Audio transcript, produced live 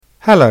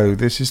Hello,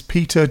 this is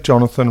Peter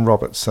Jonathan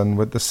Robertson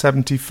with the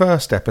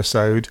 71st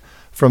episode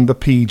from the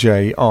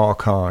PJ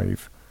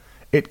Archive.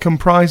 It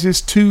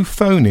comprises 2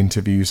 phone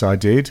interviews I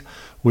did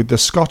with the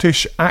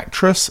Scottish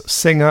actress,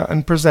 singer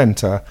and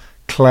presenter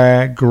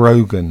Claire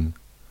Grogan.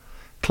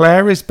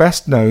 Claire is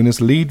best known as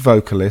lead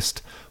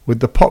vocalist with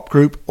the pop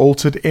group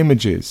Altered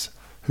Images,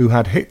 who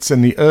had hits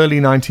in the early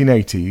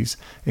 1980s,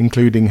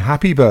 including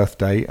Happy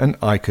Birthday and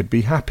I Could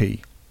Be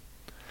Happy.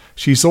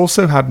 She's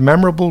also had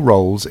memorable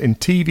roles in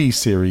TV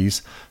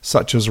series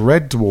such as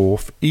Red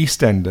Dwarf,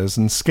 EastEnders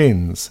and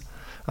Skins,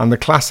 and the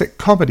classic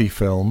comedy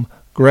film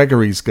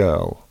Gregory's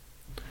Girl.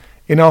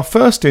 In our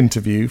first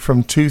interview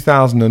from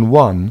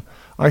 2001,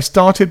 I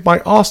started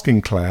by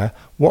asking Claire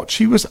what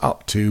she was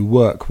up to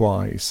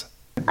work-wise.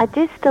 I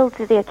do still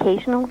do the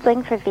occasional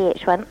thing for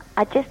VH1.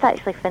 I just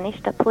actually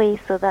finished a play,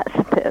 so that's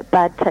a bit of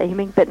bad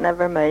timing, but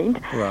never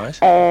mind. Right.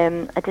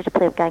 I did a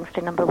play of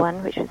Gangster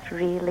 #1, which was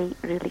really,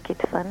 really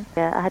good fun.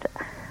 Yeah, I had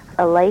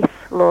a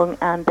lifelong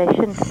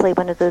ambition to play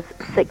one of those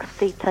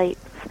 60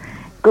 types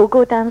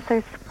go-go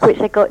dancers, which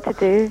I got to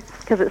do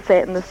because it's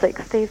set in the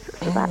 60s,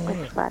 so that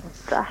was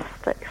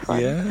fantastic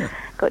fun. Yeah.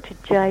 Got to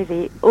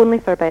gyrate, only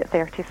for about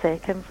 30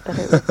 seconds, but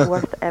it was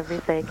worth every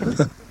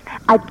second.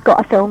 I've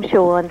got a film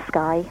show on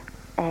Sky.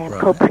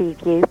 Called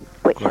Preview,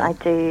 which I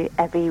do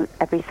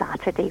every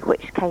Saturday,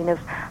 which kind of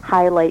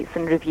highlights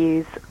and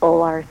reviews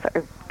all our sort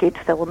of good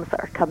films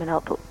that are coming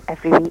up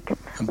every week.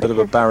 A bit of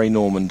a Barry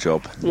Norman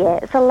job. Yeah,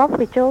 it's a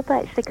lovely job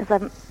actually,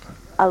 because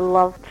I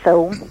love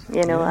film,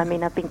 you know. I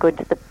mean, I've been going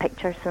to the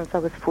picture since I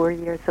was 4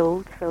 years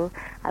old, so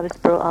I was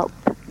brought up,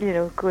 you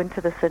know, going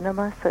to the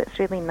cinema, so it's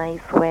really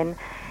nice when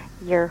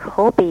your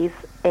hobbies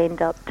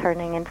end up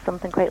turning into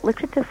something quite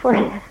lucrative for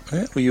you.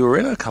 Yeah, well, you were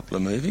in a couple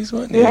of movies,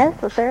 weren't you?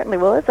 Yes, I certainly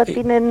was. I've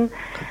been in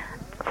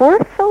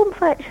 4 films,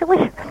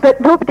 actually,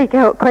 but nobody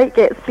quite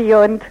gets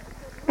beyond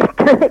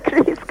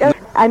Gregory's Girl.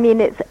 I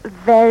mean, it's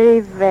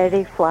very,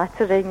 very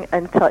flattering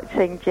and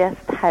touching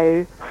just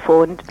how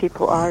fond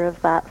people are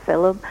of that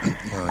film. Oh,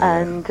 yeah.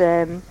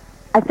 And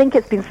I think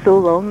it's been so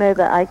long now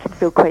that I can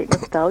feel quite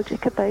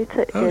nostalgic about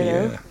it, you know.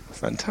 Yeah.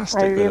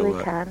 Fantastic. I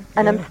really can.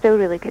 And I'm still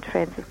really good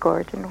friends with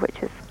Gordon, which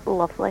is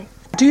lovely.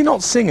 Do you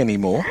not sing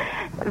anymore?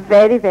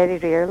 Very, very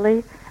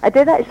rarely. I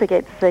did actually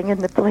get to sing in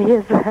the play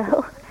as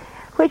well,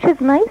 which was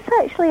nice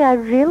actually. I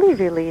really,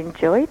 really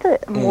enjoyed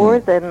it more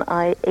than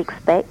I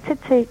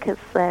expected to, because,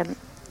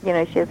 you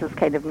know, she is this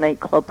kind of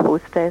nightclub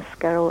hostess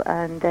girl,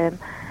 and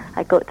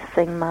I got to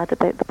sing Mad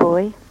About the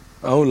Boy.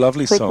 Oh,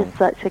 lovely song. Which is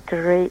such a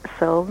great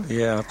song.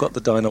 Yeah, I've got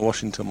the Dinah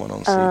Washington one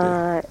on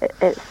CD.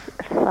 It's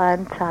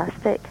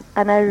fantastic,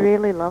 and I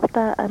really loved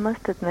that, I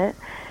must admit.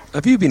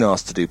 Have you been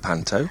asked to do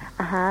panto?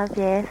 I have,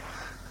 yes.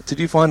 Did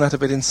you find that a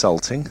bit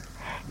insulting?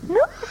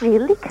 Not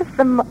really, because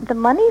the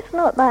money's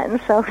not that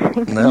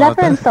insulting. No,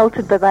 Never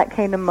insulted by that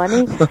kind of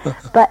money.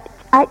 But,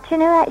 you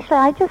know, actually,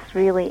 I just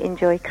really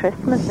enjoy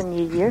Christmas and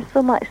New Year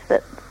so much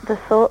that the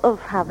thought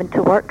of having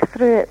to work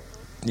through it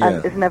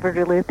has never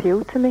really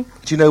appealed to me.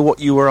 Do you know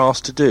what you were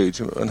asked to do,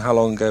 and how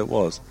long ago it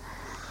was?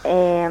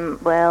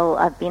 Well,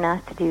 I've been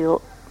asked to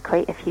do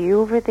quite a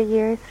few over the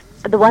years.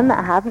 The one that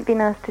I haven't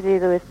been asked to do,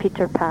 though, is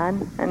Peter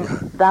Pan, and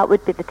that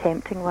would be the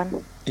tempting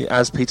one.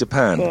 As Peter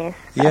Pan? Yes.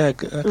 Yeah.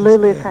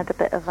 Lulu's had a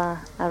bit of a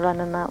run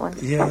on that one.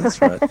 Yeah,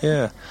 that's right,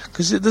 yeah.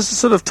 Because there's a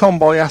sort of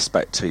tomboy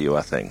aspect to you,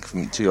 I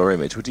think, to your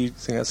image. Would you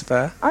think that's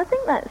fair? I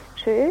think that's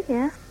true,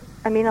 yeah.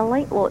 I mean, I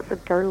like lots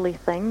of girly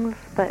things,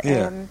 but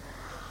I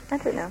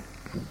don't know.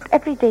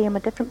 Every day I'm a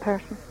different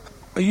person.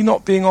 Are you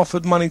not being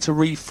offered money to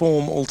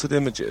reform Altered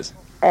Images?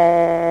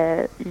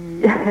 Yeah.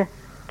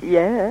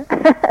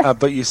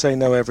 But you say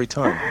no every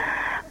time.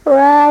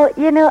 Well,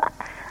 you know,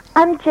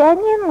 I'm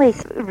genuinely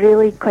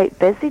really quite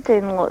busy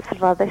doing lots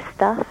of other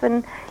stuff,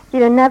 and, you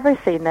know, never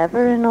say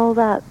never and all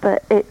that,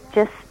 but it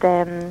just,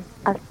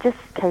 I've just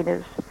kind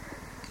of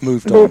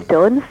moved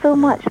on so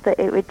much that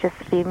it would just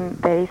seem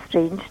very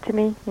strange to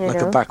me, you know.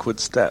 Like a backward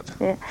step.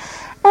 Yeah.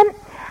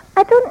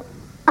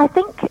 I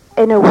think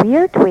in a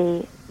weird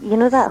way, you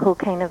know, that whole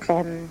kind of,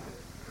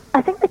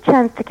 I think the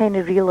chance to kind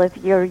of relive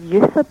your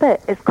youth a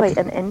bit is quite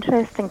an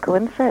interesting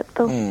concept,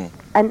 though.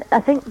 And I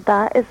think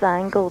that is the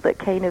angle that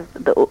kind of,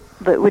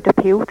 that would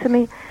appeal to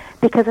me,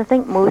 because I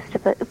think most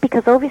of it,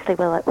 because obviously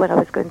when I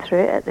was going through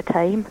it at the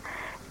time,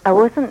 I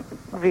wasn't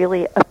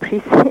really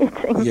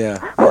appreciating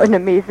what an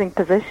amazing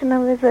position I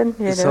was in,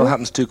 you know. It all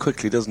happens too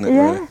quickly, doesn't it?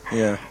 Yeah. Really?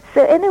 Yeah.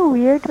 So in a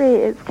weird way,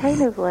 it's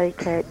kind of like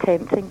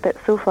tempting, but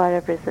so far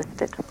I've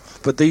resisted.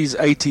 But these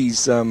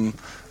 80s,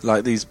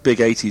 like these big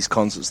 80s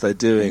concerts they're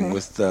doing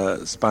with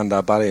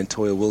Spandau Ballet and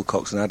Toya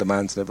Wilcox and Adam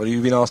Ant and everybody,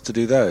 you've been asked to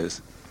do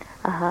those?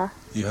 Uh-huh.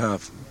 You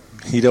have.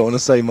 You don't want to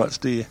say much,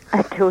 do you?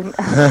 I don't.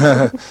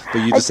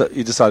 But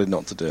you decided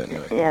not to do it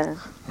anyway? Yeah.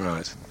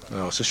 Right.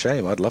 Oh, it's a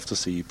shame. I'd love to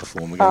see you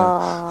perform again.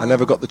 I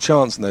never got the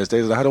chance in those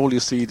days. I had all your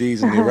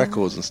CDs and your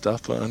records and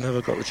stuff, but I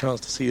never got the chance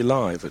to see you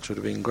live, which would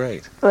have been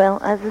great. Well,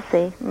 as I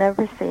say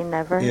never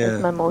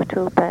is my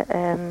motto, but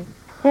yeah,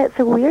 it's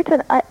a weird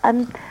one.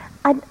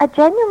 I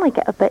genuinely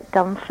get a bit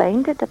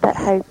dumbfounded about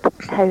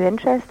how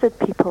interested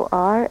people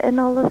are in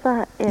all of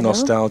that.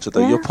 Nostalgia, though.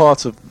 Yeah. You're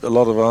part of a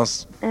lot of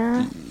us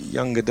Yeah.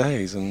 younger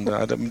days, and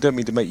I don't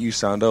mean to make you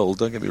sound old.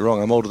 Don't get me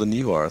wrong. I'm older than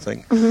you are, I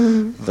think.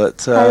 Mm-hmm.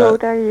 But how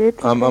old are you?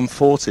 I'm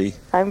 40.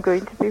 I'm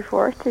going to be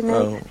 40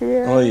 next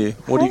year. Are you?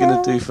 What are you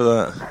going to do for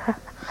that?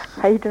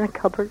 Hide in a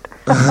cupboard.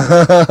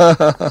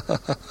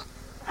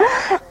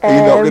 Are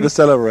you not going to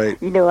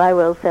celebrate? I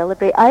will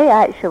celebrate.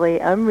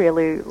 I'm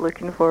really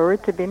looking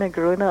forward to being a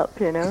grown-up,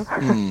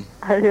 I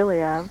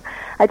really am.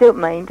 I don't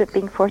mind it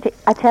being 40.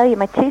 I tell you,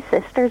 my two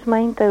sisters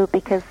mind, though,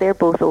 because they're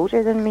both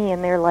older than me,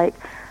 and they're like,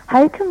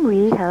 how can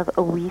we have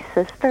a wee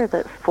sister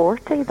that's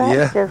 40?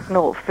 That's just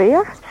not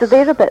fair. So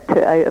they're a bit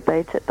put out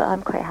about it, but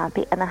I'm quite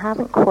happy, and I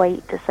haven't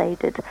quite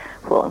decided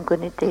what I'm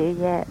going to do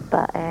yet,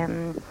 but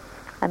I'm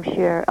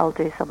sure I'll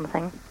do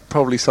something.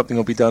 Probably something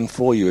will be done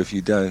for you if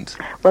you don't.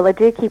 Well, I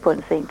do keep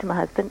on saying to my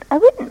husband, I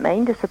wouldn't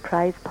mind a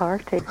surprise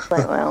party.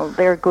 Like, well,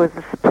 there goes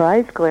the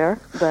surprise, Claire.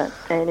 But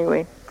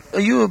anyway. Are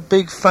you a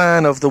big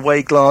fan of the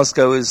way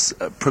Glasgow has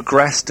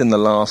progressed in the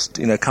last,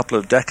 couple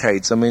of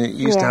decades? I mean, it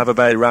used to have a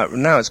bad rap.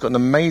 Now it's got an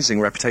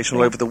amazing reputation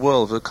all over the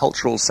world as a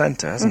cultural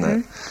centre, hasn't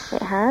it?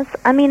 It has.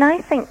 I mean,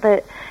 I think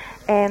that,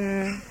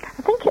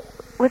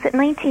 was it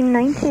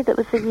 1990 that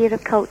was the year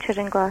of culture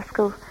in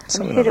Glasgow?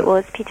 I'm sure it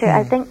was, Peter.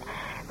 I think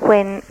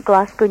when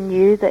Glasgow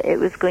knew that it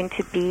was going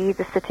to be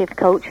the city of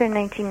culture in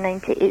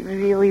 1990, it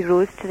really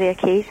rose to the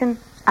occasion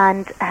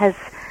and has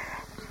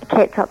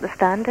kept up the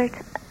standard.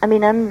 I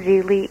mean, I'm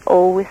really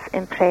always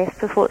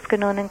impressed with what's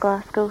going on in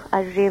Glasgow.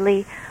 I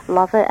really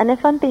love it. And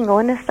if I'm being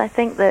honest, I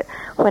think that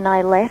when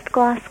I left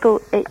Glasgow,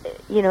 it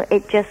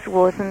just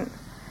wasn't,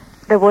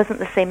 there wasn't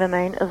the same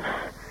amount of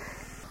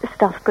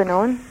stuff going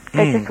on.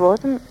 There just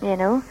wasn't,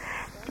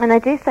 And I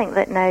do think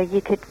that now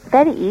you could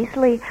very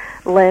easily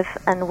live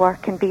and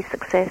work and be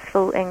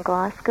successful in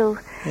Glasgow,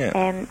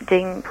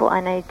 doing what I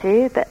now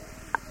do. But,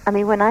 I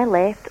mean, when I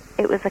left,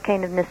 it was a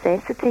kind of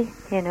necessity,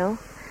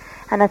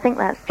 And I think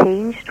that's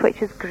changed,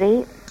 which is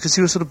great. Because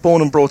you were sort of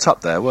born and brought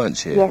up there,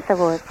 weren't you? Yes, I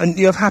was. And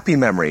you have happy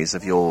memories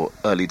of your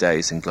early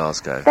days in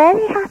Glasgow?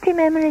 Very happy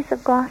memories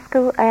of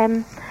Glasgow.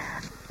 I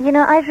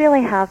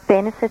really have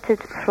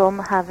benefited from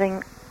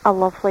having a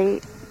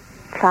lovely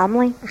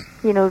family,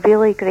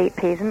 really great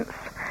parents.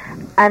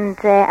 And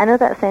I know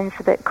that sounds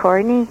a bit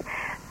corny,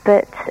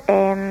 but,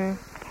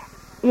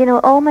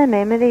 all my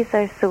memories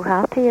are so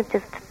happy of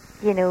just,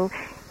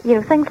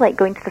 things like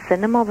going to the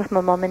cinema with my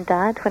mum and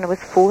dad when I was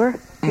 4.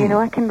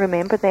 I can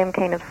remember them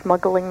kind of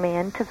smuggling me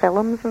into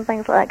films and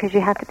things like that because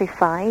you had to be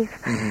 5.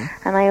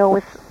 And I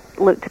always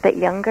looked a bit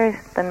younger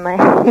than my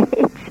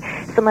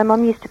age. So my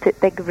mum used to put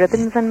big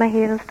ribbons in my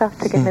hair and stuff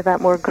to give me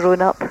that more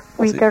grown-up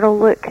wee girl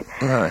look.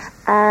 Right.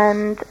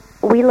 And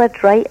we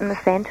lived right in the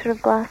centre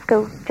of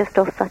Glasgow, just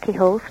off Sucky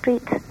Hall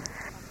Street.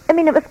 I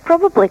mean, it was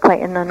probably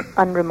quite an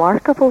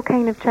unremarkable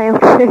kind of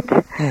childhood,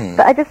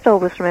 but I just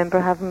always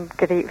remember having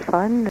great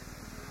fun.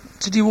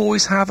 Did you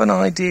always have an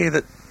idea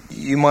that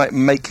you might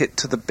make it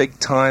to the big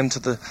time, to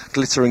the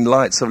glittering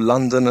lights of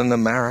London and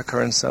America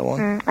and so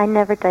on? I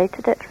never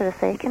doubted it for a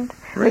second,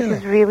 Really? Which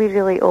is really,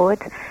 really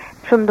odd.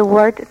 From the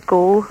word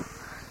go,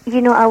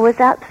 I was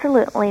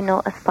absolutely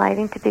not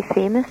aspiring to be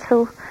famous,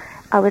 so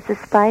I was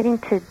aspiring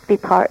to be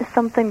part of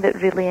something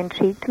that really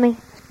intrigued me.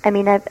 I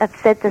mean, I've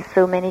said this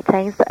so many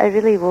times, but I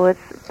really was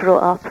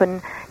brought up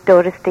on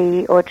Doris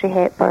Day, Audrey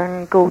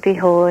Hepburn, Goldie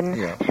Hawn,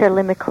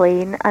 Shirley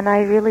MacLaine, and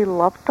I really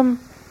loved them.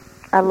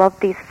 I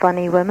loved these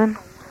funny women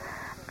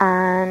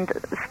and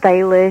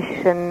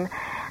stylish, and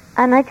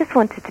I just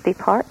wanted to be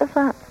part of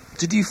that.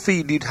 Did you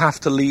feel you'd have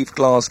to leave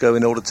Glasgow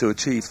in order to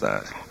achieve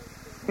that?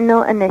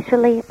 Not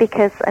initially,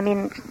 because, I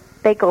mean,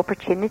 big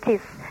opportunities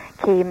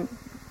came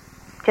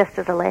just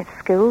as I left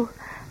school,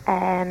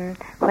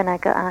 when I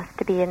got asked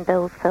to be in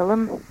Bill's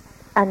film,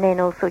 and then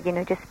also,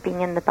 just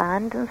being in the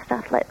band and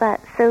stuff like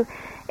that. So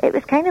it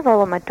was kind of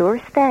all on my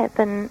doorstep,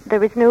 and there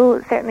was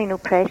certainly no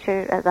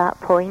pressure at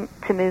that point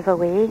to move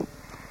away.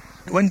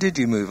 When did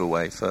you move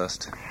away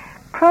first?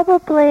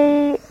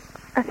 Probably,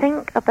 I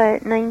think,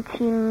 about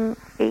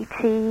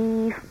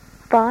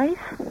 1985.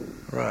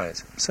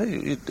 Right. So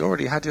you'd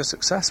already had your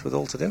success with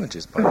Altered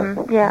Images by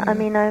then. Yeah, I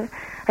mean, I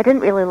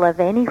didn't really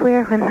live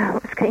anywhere when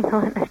that was going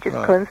on. I was just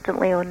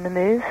constantly on the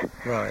move.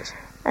 Right.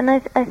 And I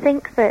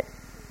think that,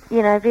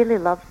 I really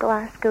loved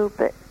Glasgow,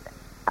 but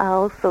I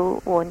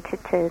also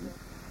wanted to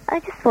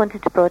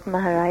broaden my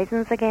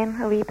horizons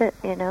again a wee bit,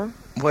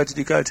 Where did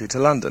you go to? To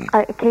London?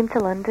 I came to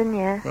London,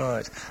 yeah.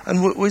 Right.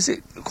 And was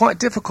it quite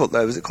difficult,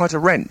 though? Was it quite a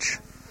wrench?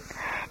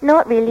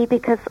 Not really,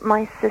 because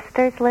my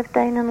sisters lived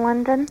down in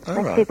London.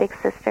 My two big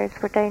sisters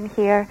were down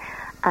here,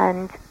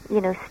 and,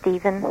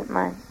 Stephen,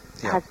 my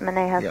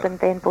husband,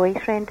 then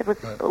boyfriend,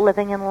 was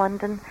living in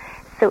London.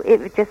 So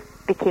it just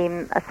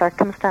became a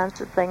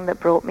circumstances thing that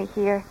brought me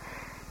here.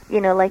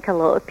 Like a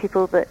lot of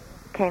people that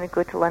kind of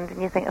go to London,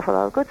 you think, well,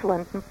 I'll go to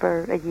London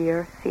for a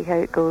year, see how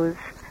it goes.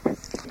 It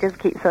just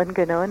keeps on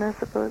going on, I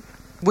suppose.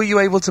 Were you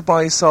able to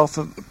buy yourself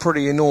a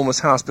pretty enormous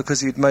house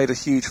because you'd made a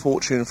huge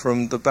fortune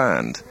from the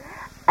band?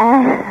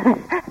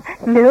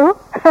 No,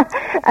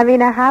 I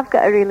mean, I have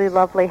got a really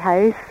lovely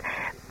house,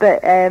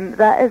 but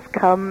that has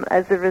come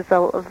as a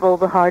result of all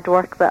the hard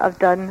work that I've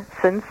done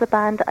since the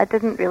band. I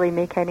didn't really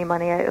make any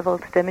money out of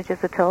Altered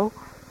Images at all.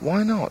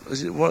 Why not?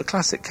 Is it a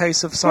classic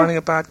case of signing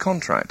a bad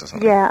contract or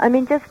something? Yeah, I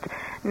mean, just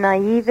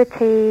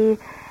naivety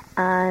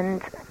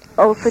and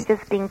also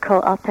just being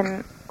caught up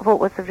in what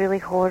was a really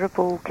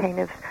horrible kind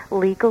of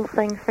legal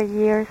thing for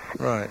years.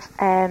 Right.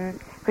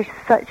 Which is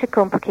such a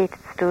complicated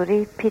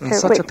story, Peter. And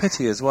such a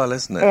pity as well,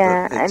 isn't it?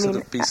 Yeah, that it sort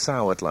of be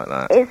soured like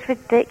that. It's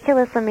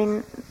ridiculous. I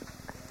mean,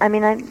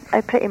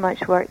 I pretty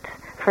much worked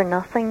for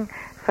nothing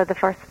for the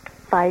first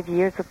 5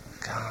 years of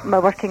my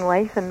working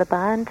life in the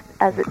band,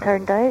 as it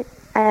turned out.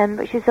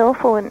 Which is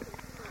awful, and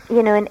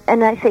you know,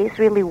 and I say it's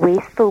really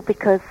wasteful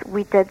because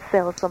we did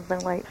sell something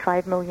like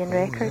 5 million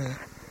records. Yeah.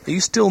 Are you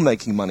still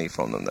making money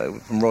from them though,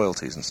 from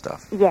royalties and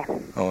stuff? Yeah,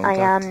 oh, I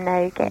am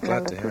now getting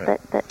a little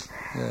bit, but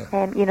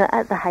you know,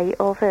 at the height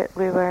of it,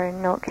 we were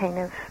not kind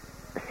of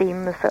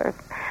seeing the sort of.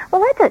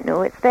 Well, I don't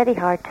know. It's very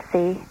hard to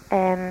say,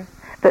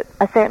 but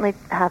I certainly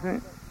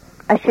haven't.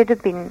 I should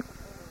have been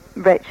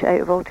rich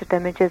out of Altered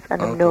Images,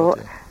 and I'm not.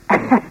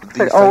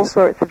 For all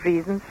sorts of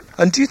reasons.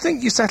 And do you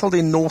think you settled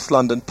in North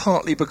London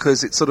partly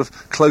because it's sort of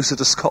closer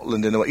to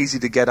Scotland and easy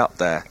to get up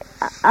there?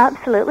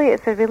 Absolutely,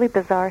 it's a really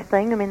bizarre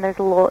thing. I mean, there's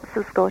lots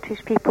of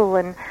Scottish people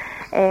and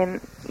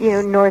you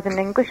know, Northern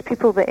English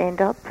people that end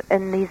up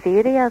in these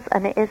areas,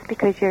 and it is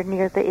because you're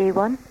near the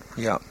A1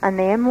 and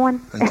the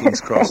M1 and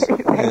King's Cross.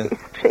 It's very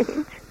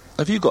strange.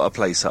 Have you got a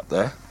place up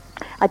there?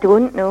 I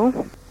don't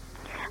know.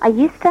 I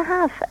used to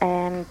have,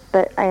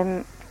 but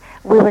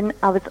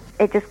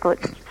it just got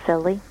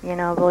silly, you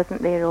know. I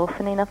wasn't there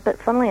often enough. But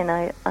funnily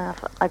enough,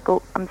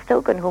 I'm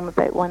still going home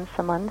about once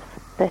a month.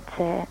 But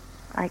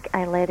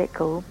I let it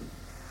go.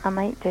 I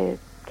might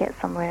get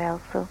somewhere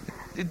else. So.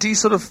 Do you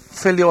sort of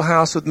fill your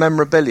house with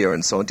memorabilia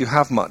and so on? Do you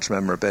have much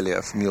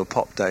memorabilia from your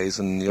pop days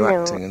and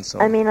your acting and so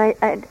on? I mean, I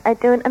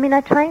don't. I mean,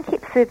 I try and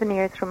keep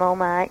souvenirs from all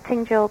my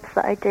acting jobs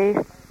that I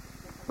do.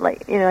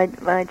 Like, you know,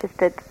 when I just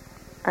did,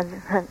 I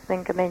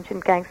think I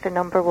mentioned Gangster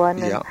Number 1,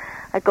 and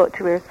I got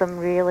to wear some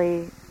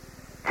really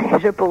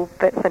terrible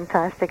but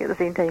fantastic at the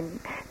same time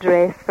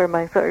dress for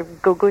my sort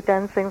of go-go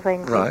dancing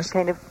thing,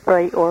 kind of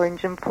bright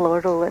orange and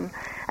floral, and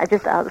I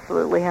just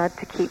absolutely had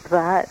to keep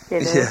that,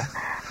 you know. Yeah.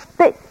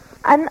 But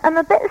I'm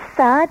a bit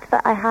sad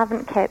that I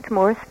haven't kept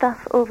more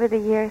stuff over the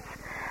years,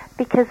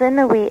 because in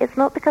a way, it's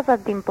not because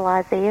I've been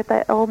blasé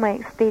about all my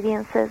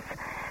experiences,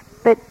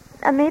 but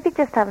I maybe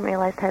just haven't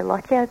realised how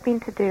lucky I've been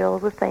to do all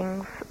the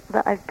things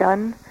that I've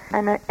done,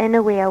 and in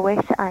a way I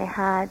wish I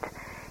had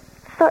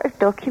sort of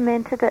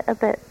documented it a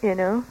bit, you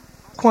know.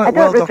 I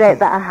don't regret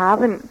that I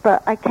haven't,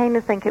 but I kind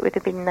of think it would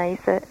have been nice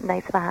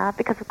if I had,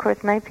 because of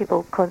course now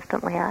people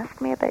constantly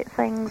ask me about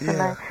things, and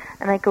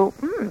I go,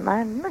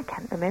 I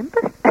can't remember.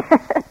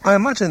 I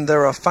imagine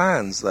there are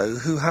fans though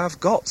who have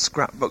got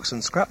scrapbooks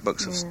and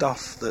scrapbooks of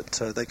stuff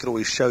that they could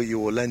always show you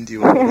or lend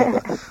you or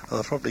whatever.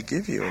 They'll probably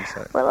give you, in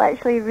fact. Well,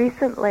 actually,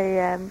 recently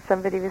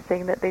somebody was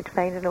saying that they'd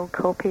find an old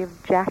copy of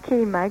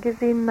Jackie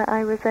magazine that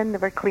I was in. They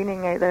were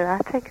cleaning out their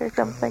attic or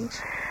something.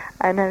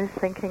 And I was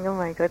thinking, oh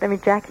my God, I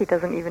mean, Jackie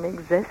doesn't even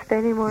exist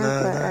anymore,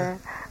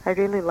 I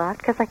really laughed,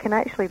 because I can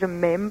actually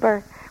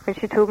remember when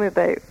she told me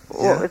about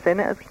what was in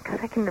it. I was like, God,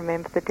 I can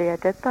remember the day I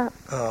did that.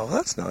 Oh,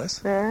 that's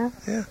nice. Yeah.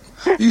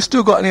 You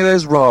still got any of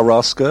those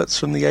rah-rah skirts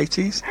from the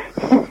 80s?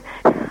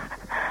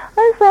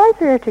 I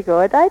swear to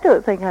God, I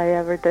don't think I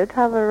ever did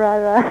have a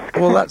rah-rah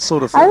skirt. Well, that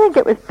sort of I think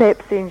it was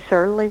Pepsi and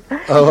Shirley.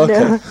 Oh,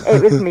 okay. No,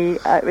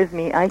 it was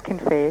me, I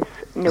confess.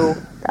 No,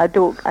 I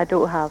don't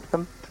have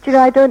them. Do you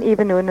know, I don't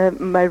even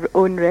own my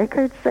own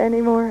records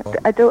anymore.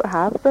 I don't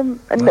have them.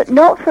 And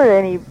not for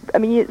any. I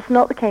mean, it's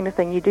not the kind of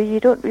thing you do. You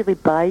don't really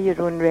buy your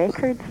own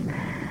records.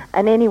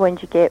 And any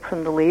ones you get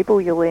from the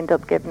label, you'll end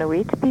up giving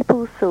away to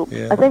people. So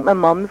I think my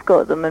mum's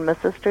got them and my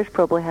sisters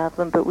probably have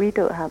them, but we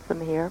don't have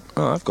them here.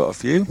 Oh, I've got a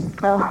few.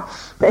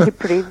 Oh, very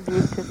brave of you,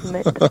 isn't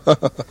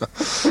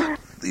it?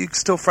 You're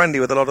still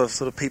friendly with a lot of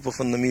sort of people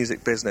from the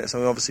music business. I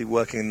mean, obviously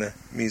working in the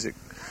music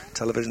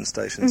television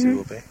stations, you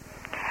will be.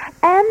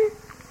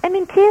 I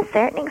mean, to a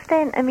certain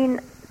extent. I mean,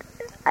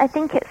 I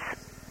think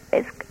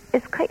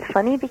it's quite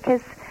funny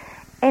because,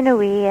 in a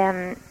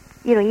way,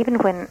 you know, even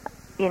when,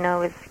 you know,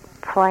 I was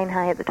flying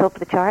high at the top of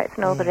the charts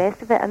and all the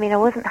rest of it, I mean, I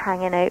wasn't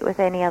hanging out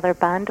with any other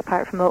band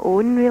apart from my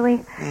own,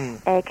 really,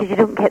 because you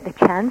don't get the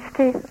chance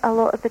to a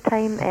lot of the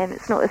time, and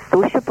it's not as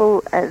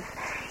sociable as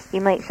you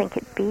might think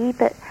it'd be.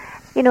 But,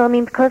 you know, I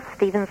mean, because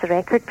Stephen's a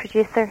record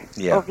producer,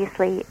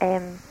 obviously,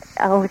 I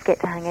always get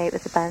to hang out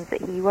with the bands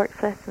that he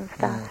works with and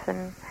stuff,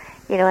 and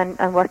you know,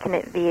 and working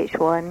at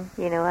VH1,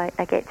 you know,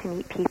 I get to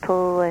meet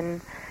people,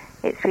 and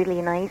it's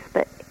really nice.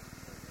 But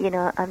you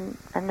know, I'm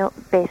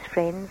not best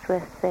friends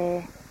with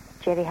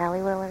Jerry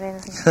Halliwell or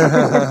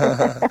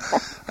anything.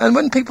 And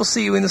when people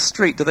see you in the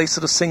street, do they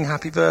sort of sing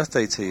happy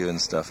birthday to you and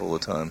stuff all the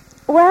time?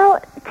 Well,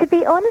 to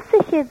be honest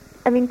with you,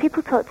 I mean,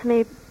 people talk to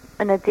me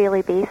on a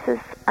daily basis,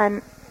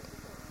 and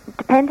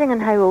depending on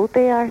how old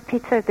they are,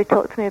 Peter, they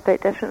talk to me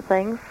about different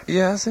things.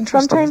 Yeah, that's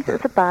interesting. Sometimes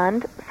it's a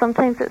band,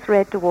 sometimes it's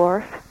Red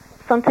Dwarf,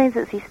 sometimes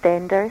it's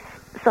EastEnders,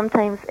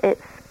 sometimes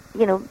it's,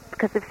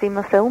 because they've seen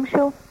my film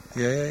show.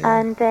 Yeah.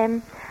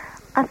 And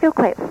I feel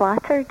quite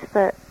flattered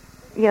that,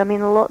 a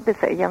lot of the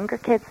sort of younger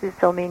kids who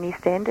saw me in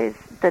EastEnders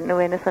didn't know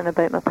anything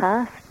about my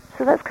past.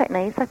 So that's quite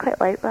nice. I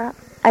quite like that.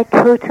 I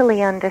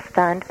totally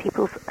understand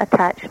people's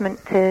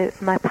attachment to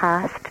my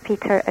past,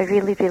 Peter. I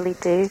really, really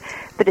do.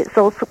 But it's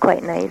also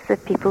quite nice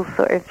if people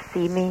sort of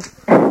see me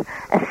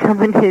as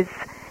someone who's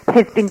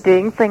been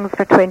doing things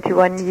for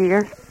 21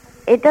 years.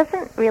 It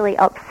doesn't really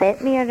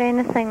upset me or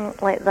anything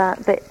like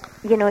that, but,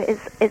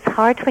 it's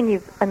hard when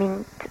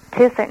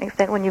to a certain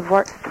extent, when you've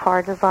worked as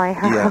hard as I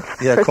have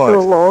for quite. so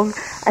long,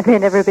 and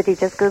then everybody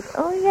just goes,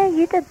 oh yeah,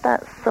 you did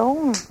that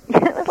song.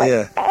 It's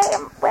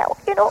like, well,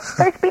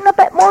 there's been a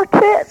bit more to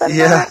it than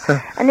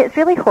that. And it's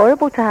really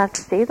horrible to have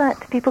to say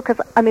that to people, because,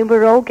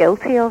 we're all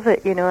guilty of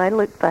it. I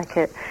look back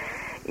at,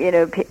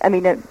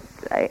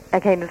 I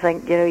kind of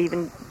think,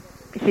 even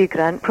Hugh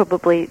Grant,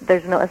 probably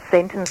there's not a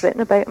sentence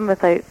written about him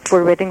without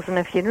 4 weddings and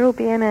a funeral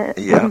being in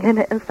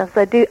it and stuff.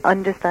 So I do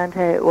understand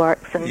how it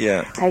works and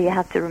how you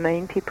have to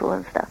remind people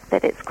and stuff.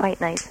 But it's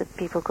quite nice if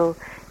people go,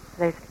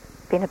 there's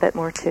been a bit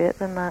more to it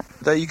than that.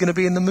 Are you going to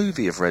be in the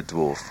movie of Red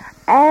Dwarf?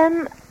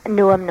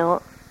 No, I'm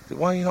not.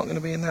 Why are you not going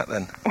to be in that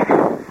then?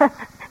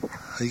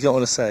 You don't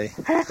want to say?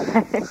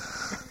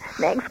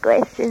 Next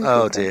question.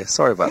 Oh dear,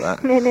 sorry about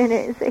that. No,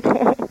 it's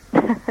okay.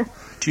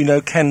 Do you know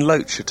Ken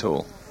Loach at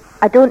all?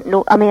 I don't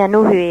know. I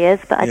know who he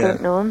is, but I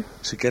don't know him.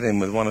 Should get in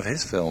with one of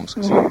his films.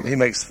 He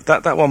makes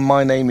that one.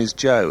 My Name Is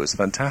Joe. It's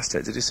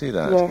fantastic. Did you see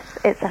that? Yes,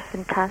 it's a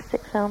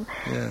fantastic film.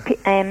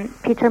 Yeah.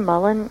 Peter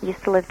Mullen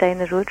used to live down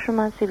the road from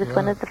us. He was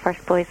one of the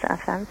first boys that I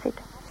fancied.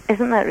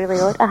 Isn't that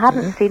really odd? I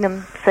haven't seen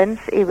him since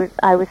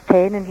I was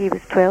 10 and he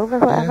was 12 or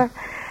whatever.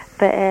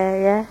 But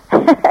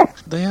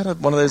They had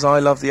one of those I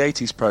Love the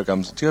 80s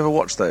programmes. Do you ever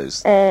watch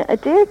those? I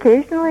do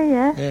occasionally,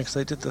 yeah. Yeah, because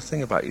they did the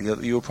thing about you.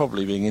 You were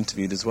probably being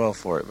interviewed as well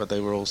for it, but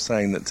they were all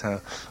saying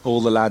that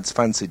all the lads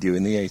fancied you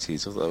in the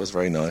 80s. I thought that was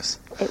very nice.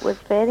 It was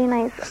very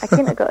nice. I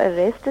couldn't have got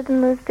arrested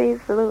in those days.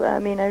 So, I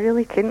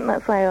really couldn't.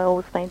 That's why I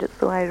always find it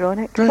so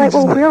ironic. Right, it's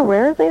like, well, where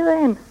were they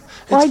then?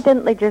 Why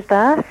didn't they just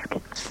ask?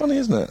 It's funny,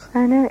 isn't it?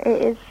 I know,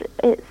 it is.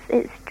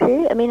 It's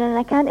true. And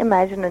I can't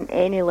imagine on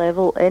any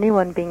level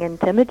anyone being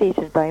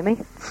intimidated by me.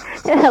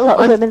 A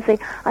lot of women say,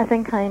 I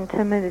think I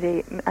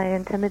intimidate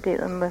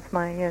them with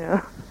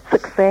my,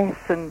 success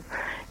and,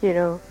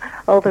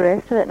 all the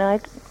rest of it. Now,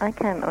 I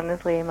can't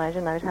honestly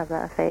imagine I would have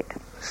that effect.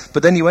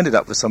 But then you ended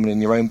up with someone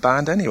in your own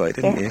band anyway,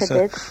 didn't you? Yes, I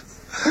did.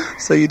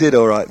 So you did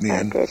all right in the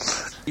end. I did.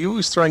 You were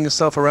always throwing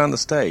yourself around the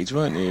stage,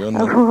 weren't you?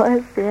 I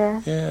was,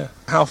 yeah. Yeah.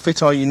 How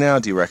fit are you now,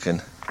 do you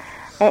reckon?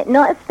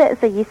 Not as fit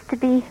as I used to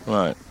be.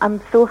 Right.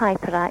 I'm so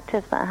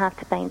hyperactive that I have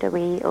to find a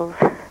way of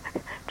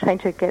trying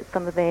to get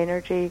some of the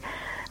energy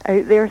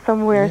out there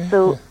somewhere. Yeah.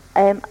 So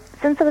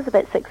since I was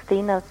about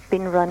 16, I've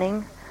been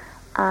running,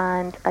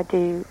 and I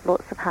do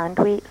lots of hand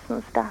weights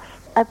and stuff.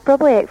 I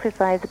probably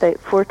exercise about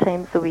 4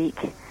 times a week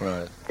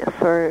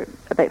for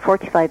about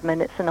 45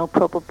 minutes, and I'll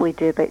probably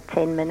do about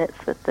 10 minutes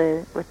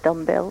with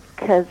dumbbells.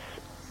 Because,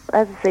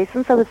 as I say,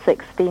 since I was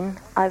 16,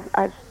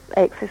 I've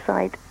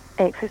exercised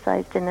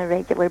on a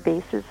regular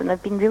basis, and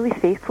I've been really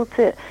faithful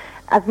to it.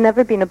 I've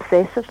never been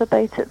obsessive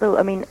about it,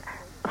 though.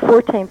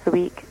 4 times a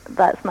week,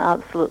 that's my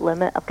absolute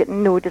limit. I've got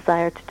no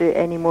desire to do it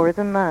any more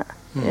than that,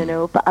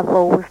 but I've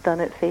always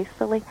done it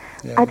faithfully.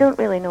 Yeah. I don't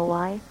really know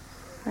why.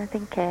 I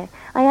think I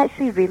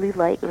actually really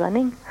like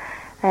running.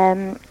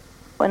 When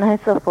I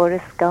saw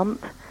Forrest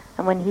Gump,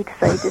 and when he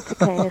decided to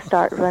kind of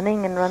start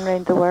running and run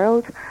around the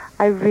world,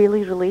 I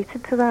really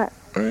related to that.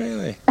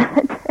 Really?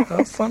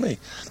 How funny.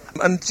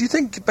 And do you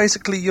think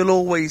basically you'll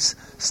always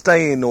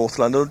stay in North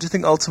London, or do you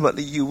think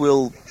ultimately you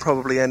will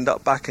probably end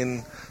up back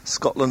in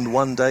Scotland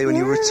one day when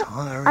you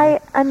retire?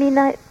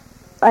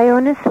 I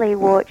honestly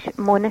watch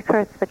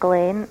Monaco the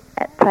Glen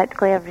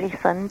practically every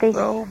Sunday.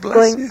 Oh,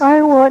 bless you.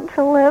 I want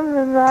to live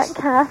in that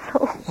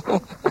castle.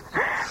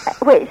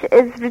 Which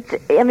is,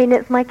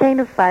 it's my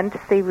kind of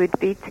fantasy would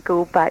be to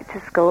go back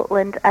to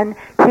Scotland, and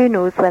who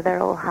knows whether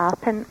it'll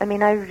happen.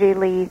 I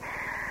really,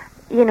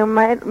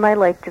 my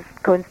life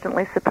just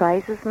constantly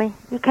surprises me.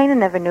 You kind of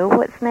never know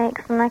what's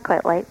next, and I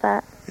quite like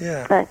that.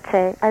 Yeah. But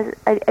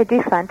I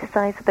do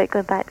fantasise about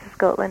going back to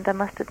Scotland, I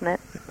must admit.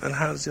 And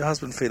how does your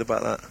husband feel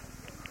about that?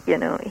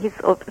 He's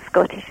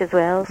Scottish as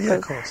well. Yeah, so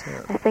of course,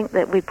 yeah. I think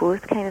that we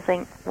both kind of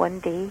think one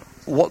day.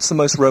 What's the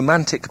most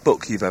romantic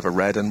book you've ever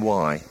read, and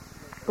why?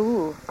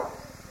 Ooh.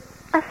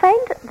 I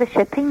find The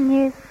Shipping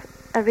News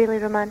a really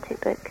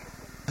romantic book.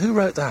 Who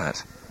wrote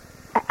that?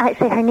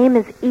 Actually, her name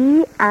is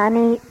E.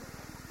 Annie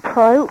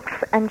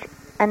Proulx,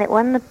 and it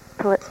won the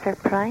Pulitzer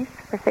Prize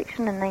for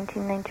fiction in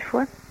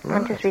 1994. Right.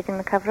 I'm just reading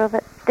the cover of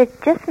it. They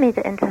just made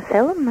it into a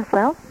film as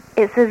well.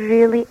 It's a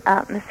really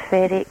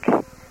atmospheric,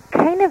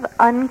 kind of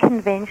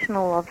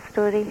unconventional love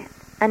story,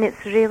 and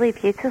it's really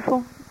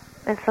beautiful.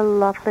 It's a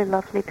lovely,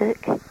 lovely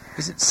book.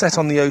 Is it set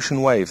on the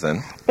ocean wave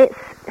then? It's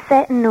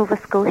set in Nova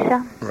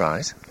Scotia.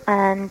 Right.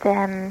 And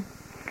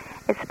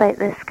it's about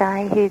this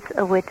guy who's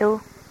a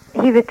widow.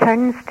 He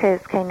returns to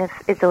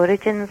his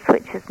origins,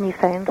 which is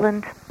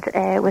Newfoundland,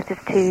 with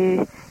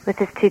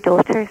his two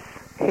daughters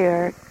who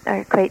are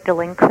quite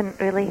delinquent,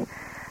 really.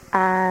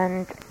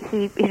 And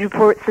he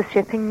reports the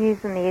shipping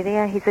news in the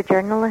area. He's a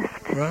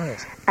journalist. Right.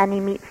 And he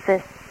meets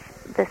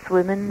this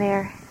woman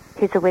there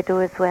who's a widow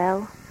as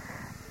well.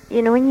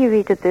 You know, when you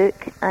read a book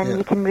and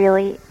you can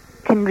really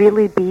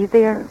be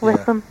there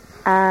with them.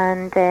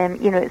 And,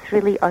 you know, it's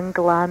really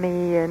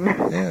unglammy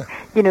and,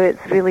 you know,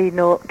 it's really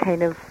not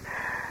kind of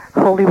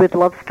Hollywood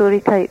love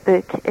story type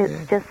book.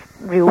 It's just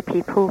real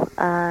people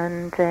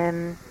and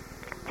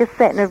just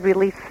set in a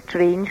really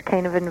strange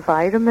kind of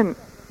environment,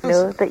 you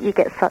know, that you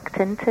get sucked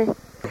into.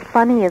 It's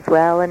funny as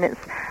well, and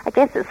I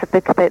guess it's a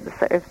book about the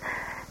sort of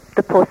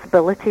the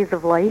possibilities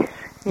of life,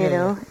 you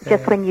know,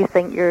 just when you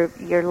think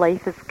your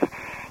life is,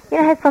 you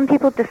know, how some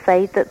people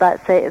decide that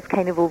that's it, it's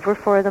kind of over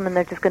for them and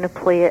they're just going to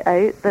play it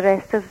out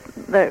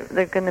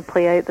they're going to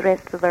play out the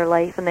rest of their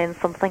life, and then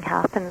something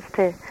happens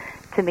to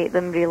make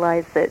them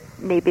realise that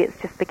maybe it's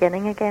just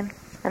beginning again.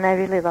 And I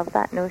really love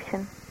that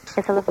notion.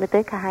 It's a lovely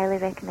book, I highly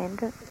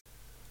recommend it.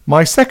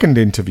 My second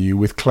interview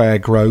with Claire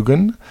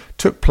Grogan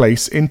took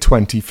place in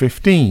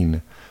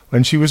 2015,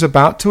 when she was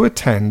about to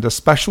attend a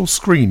special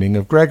screening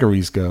of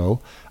Gregory's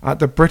Girl at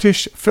the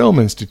British Film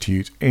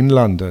Institute in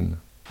London.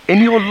 In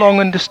your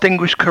long and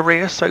distinguished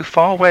career so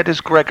far, where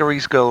does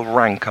Gregory's Girl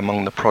rank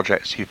among the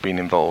projects you've been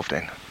involved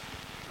in?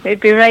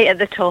 It'd be right at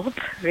the top,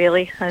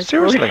 really.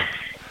 Seriously?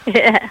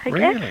 Yeah, I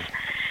really? guess.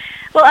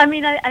 Well, I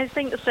mean, I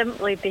think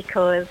simply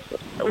because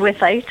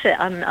without it,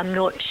 I'm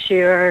not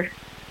sure,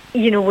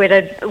 you know, where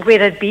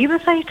I'd be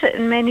without it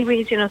in many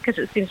ways, you know, because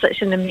it's been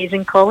such an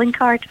amazing calling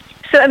card.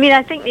 So, I mean,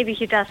 I think maybe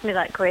if you'd asked me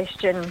that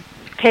question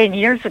 10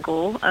 years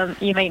ago,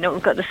 you might not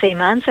have got the same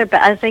answer,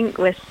 but I think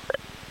with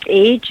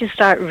age, you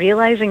start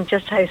realising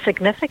just how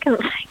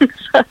significant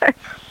things are.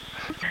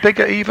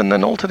 Bigger even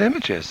than Altered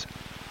Images?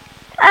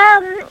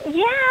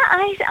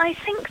 I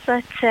think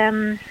that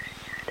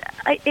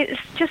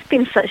it's just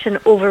been such an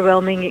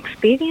overwhelming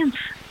experience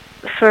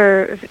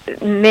for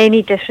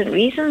many different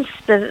reasons.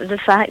 The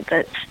fact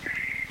that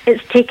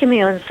it's taken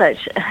me on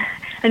such,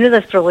 I know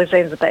this probably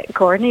sounds a bit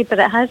corny, but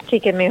it has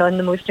taken me on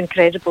the most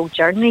incredible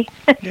journey.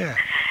 Yeah.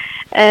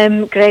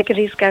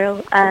 Gregory's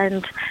Girl,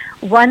 and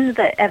one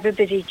that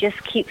everybody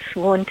just keeps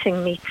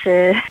wanting me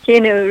to,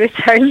 you know,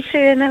 return to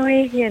in a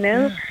way, you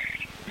know. Yeah.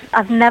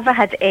 I've never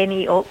had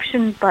any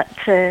option but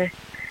to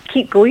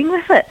keep going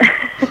with it.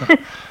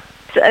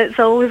 It's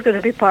always going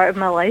to be part of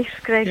my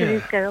life,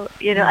 Gregory's Girl,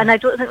 you know. And I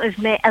don't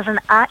think as an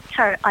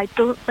actor, I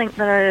don't think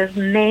there are as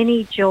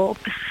many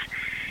jobs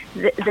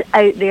that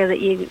out there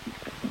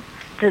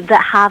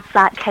that have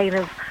that kind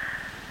of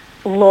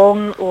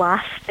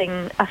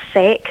long-lasting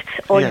effect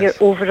on your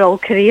overall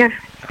career.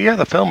 Yeah,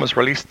 the film was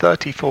released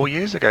 34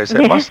 years ago, so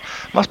it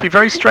must be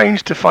very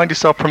strange to find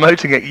yourself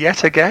promoting it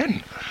yet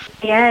again.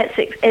 Yeah,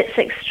 it's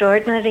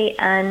extraordinary,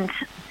 and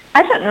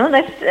I don't know.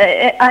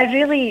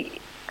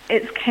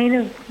 It's kind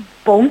of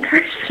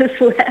bonkers as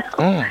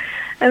well.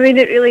 I mean,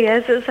 it really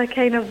is. It's a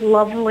kind of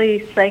lovely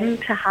thing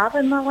to have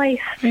in my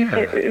life.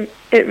 Yeah.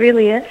 It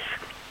really is.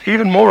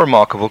 Even more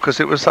remarkable because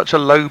it was such a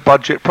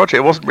low-budget project.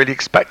 It wasn't really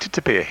expected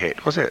to be a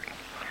hit, was it?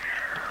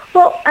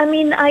 Well, I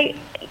mean,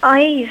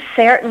 I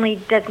certainly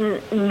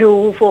didn't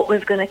know what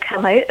was going to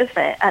come out of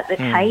it at the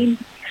time.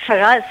 For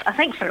us, I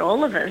think for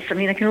all of us, I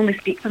mean, I can only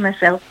speak for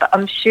myself, but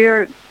I'm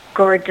sure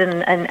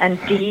Gordon and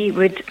Dee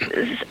would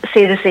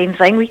say the same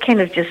thing. We kind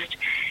of just,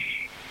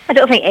 I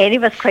don't think any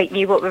of us quite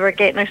knew what we were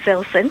getting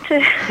ourselves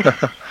into.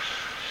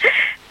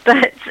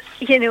 But,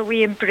 you know,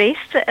 we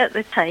embraced it at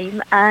the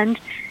time, and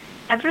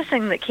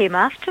everything that came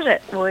after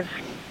it was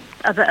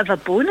a bit of a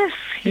bonus,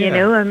 you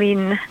know. I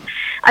mean,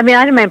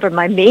 I remember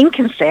my main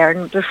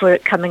concern before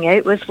it coming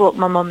out was what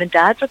my mum and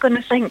dad were going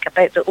to think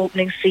about the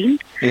opening scene.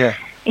 Yeah.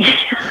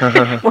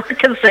 More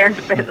concerned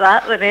about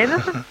that than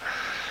anything.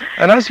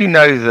 And as you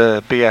know,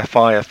 the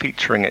BFI are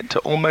featuring it to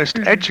almost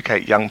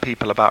educate young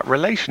people about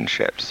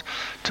relationships.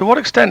 To what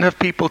extent have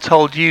people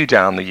told you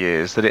down the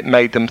years that it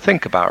made them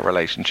think about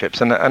relationships,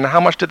 and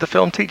how much did the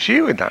film teach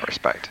you in that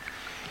respect?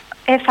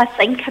 If I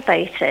think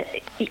about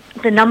it,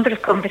 the number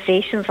of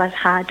conversations I've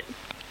had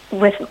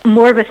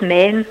more with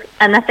men,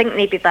 and I think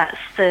maybe that's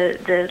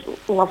the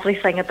lovely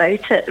thing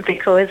about it,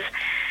 because,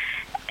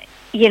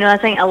 you know, I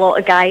think a lot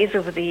of guys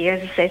over the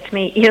years have said to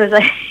me, you know,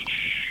 that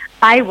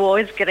I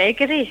was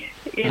Gregory,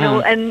 you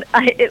know, and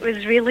it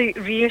was really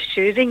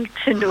reassuring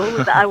to know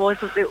that I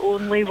wasn't the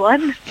only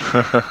one,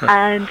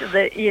 and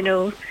that, you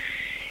know,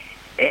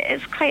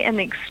 it's quite an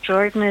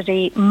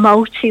extraordinary,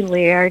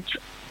 multi-layered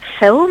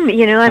film,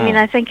 you know. I mean,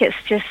 I think it's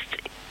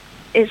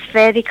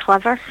very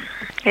clever.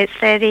 It's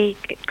very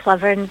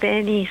clever in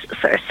many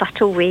sort of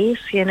subtle ways,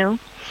 you know.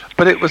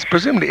 But it was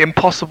presumably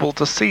impossible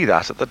to see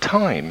that at the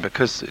time,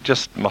 because it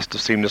just must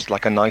have seemed just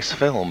like a nice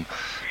film.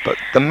 But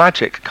the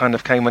magic kind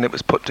of came when it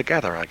was put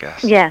together, I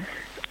guess. Yeah.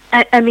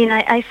 I mean,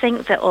 I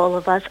think that all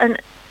of us, and,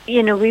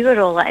 you know, we were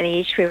all at an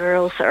age where we were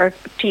all sort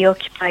of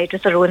preoccupied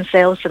with our own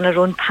selves and our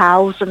own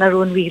pals and our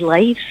own wee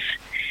lives.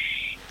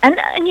 And,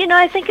 you know,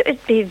 I think it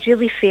would be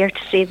really fair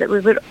to say that we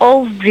were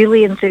all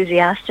really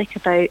enthusiastic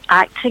about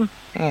acting.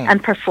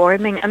 and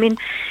performing. I mean,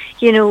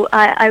 you know,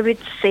 I would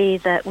say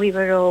that we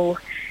were all,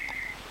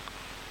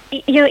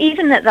 you know,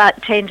 even at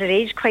that tender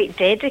age, quite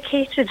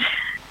dedicated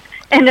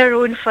in our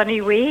own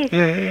funny way.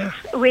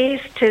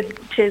 Ways to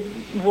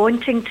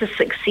wanting to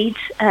succeed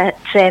at,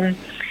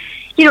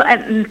 you know,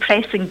 at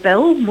impressing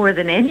Bill more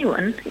than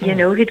anyone, you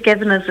know, who'd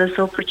given us this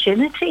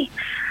opportunity.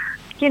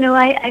 You know,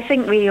 I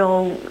think we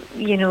all,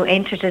 you know,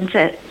 entered into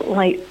it,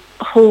 like,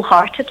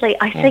 wholeheartedly.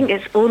 I think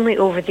it's only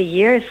over the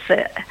years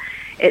that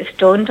it's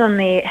dawned on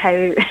me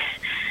how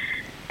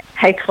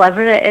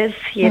clever it is,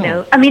 you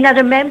know. I mean, I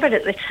remember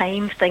at the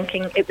time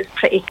thinking it was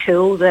pretty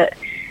cool that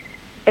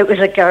it was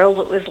a girl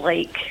that was,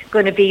 like,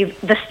 going to be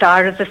the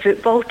star of the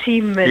football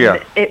team,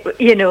 and it,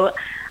 you know,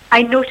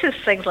 I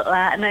noticed things like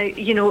that, and I,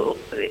 you know,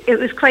 it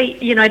was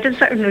quite, you know, I did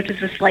sort of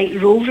notice a slight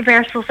role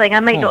reversal thing. I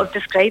might not have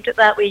described it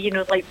that way, you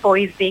know, like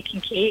boys baking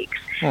cakes.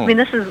 I mean,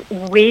 this is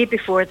way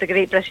before the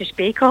Great British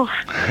Bake Off,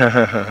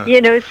 you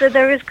know, so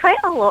there was quite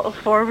a lot of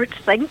forward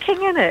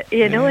thinking in it,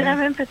 you know, and I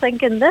remember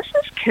thinking, this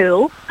is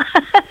cool.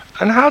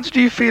 And how did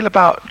you feel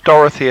about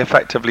Dorothy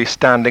effectively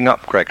standing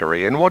up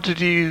Gregory, and what did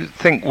you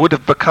think would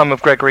have become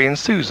of Gregory and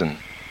Susan?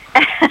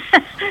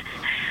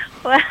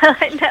 Well,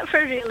 I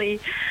never really...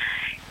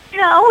 You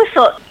know, I always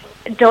thought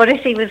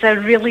Dorothy was a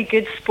really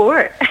good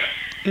sport.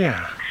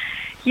 Yeah.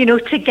 You know,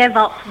 to give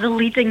up the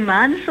leading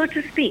man, so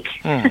to speak.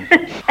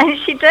 And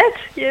she did,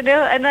 you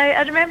know, and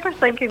I remember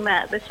thinking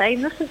that at the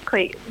time, this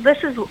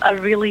is a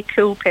really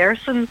cool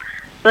person,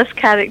 this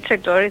character,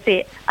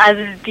 Dorothy, as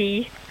is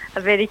Dee, a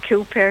very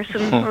cool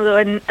person, although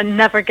I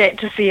never get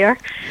to see her.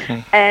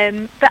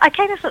 But I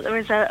kind of thought there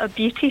was a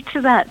beauty to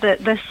that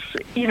this,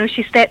 you know,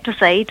 she stepped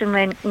aside and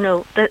went,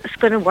 no, that's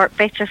going to work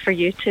better for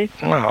you two.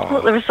 I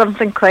thought there was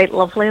something quite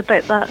lovely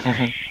about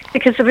that.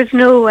 Because there was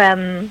no,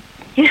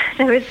 you know,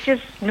 there was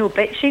just no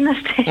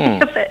bitchiness to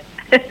any of it.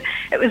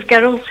 It was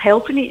girls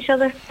helping each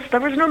other. There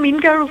was no mean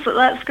girls at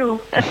that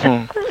school.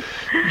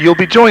 You'll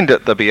be joined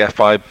at the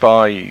BFI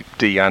by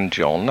Dee and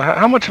John.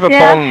 How much of a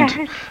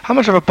bond? How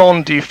much of a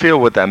bond do you feel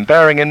with them?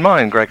 Bearing in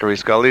mind,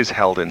 Gregory's Girl is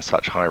held in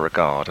such high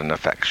regard and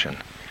affection.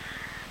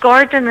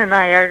 Gordon and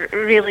I are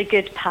really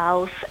good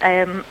pals.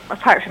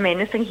 Apart from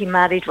anything, he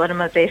married one of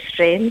my best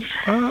friends.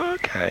 Oh,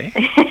 okay.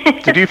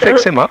 Did you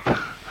fix him up?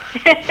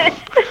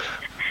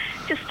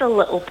 Just a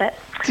little bit.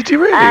 Did you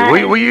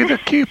really? Were you the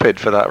Cupid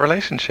for that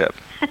relationship?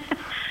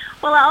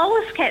 Well, I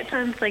always kept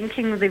on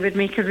thinking they would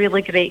make a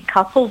really great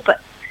couple,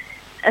 but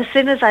as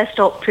soon as I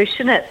stopped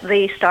pushing it,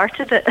 they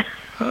started it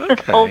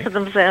all for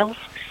themselves.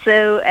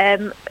 So,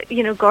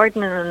 you know,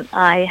 Gordon and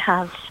I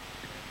have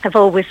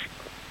always,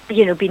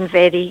 you know, been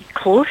very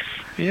close.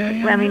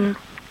 I mean,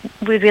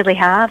 we really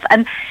have.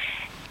 And,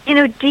 you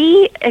know,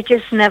 Dee, I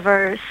just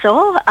never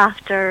saw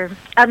after...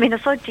 I mean, I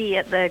saw Dee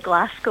at the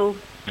Glasgow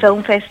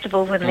Film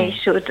Festival when they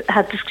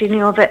had the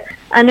screening of it,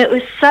 and it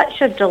was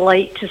such a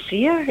delight to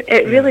see her.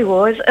 It really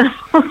was. And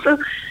also,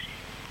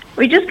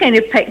 we just kind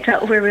of picked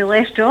up where we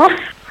left off.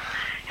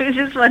 It was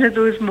just one of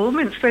those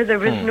moments where there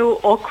was no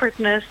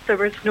awkwardness, there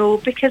was no...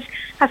 Because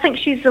I think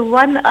she's the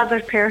one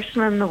other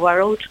person in the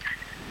world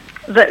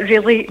that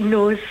really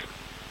knows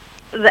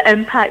the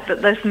impact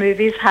that this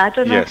movie's had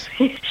on her.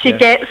 She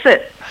gets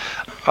it.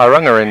 I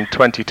rung her in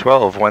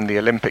 2012 when the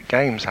Olympic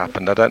Games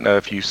happened. I don't know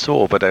if you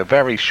saw, but a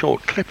very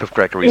short clip of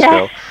Gregory's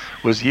Girl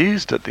was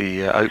used at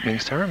the opening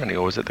ceremony,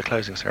 or was it the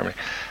closing ceremony?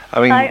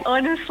 I mean, I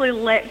honestly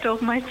leapt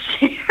off my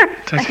chair.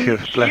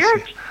 Bless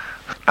you.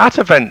 At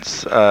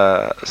events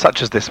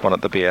such as this one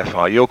at the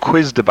BFI, you're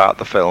quizzed about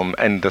the film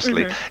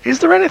endlessly. Is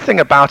there anything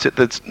about it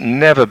that's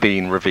never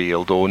been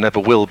revealed or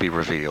never will be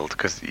revealed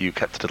because you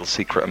kept a little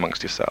secret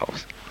amongst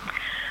yourselves?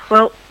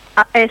 Well,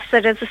 if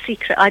there is a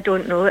secret, I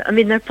don't know. I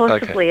mean, there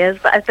possibly is,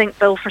 but I think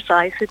Bill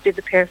Forsyth would be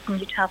the person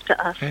you'd have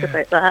to ask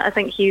about that. I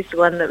think he's the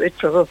one that would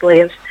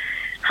probably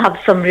have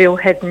some real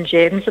hidden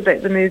gems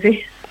about the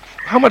movie.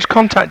 How much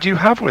contact do you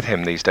have with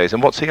him these days,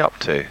 and what's he up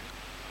to?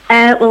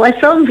 Well, I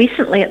saw him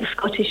recently at the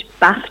Scottish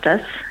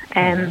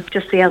BAFTAs,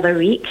 just the other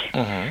week,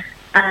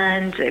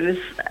 and it was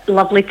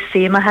lovely to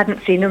see him. I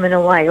hadn't seen him in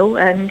a while,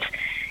 and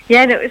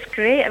it was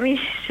great. I mean,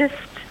 just...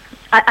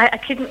 I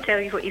couldn't tell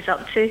you what he's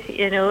up to,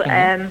 you know,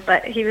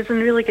 but he was in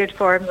really good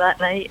form that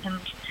night, and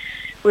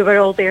we were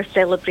all there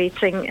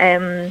celebrating.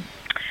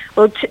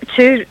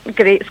 Two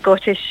great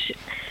Scottish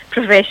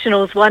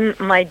professionals. One,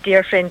 my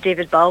dear friend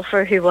David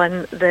Balfour, who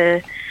won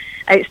the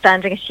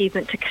Outstanding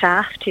Achievement to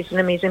Craft. He's an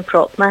amazing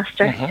prop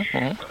master,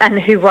 and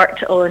who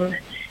worked on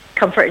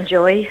Comfort and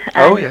Joy.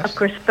 And of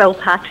course, Bill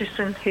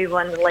Patterson, who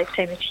won the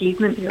Lifetime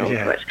Achievement.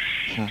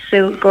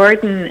 So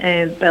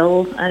Gordon,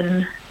 Bill,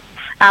 and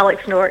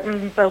Alex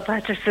Norton, Bill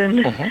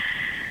Patterson,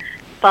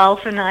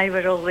 Balf and I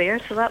were all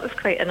there, so that was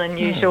quite an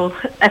unusual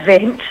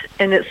event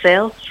in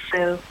itself.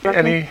 So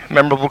any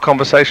memorable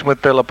conversation with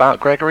Bill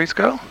about Gregory's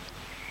Girl?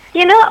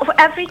 You know,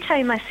 every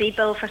time I see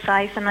Bill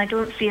Forsyth, and I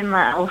don't see him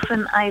that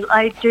often,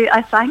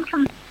 I thank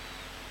him.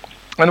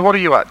 And what are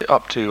you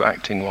up to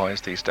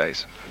acting-wise these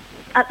days?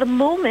 At the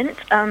moment,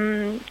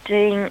 I'm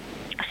doing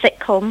a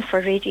sitcom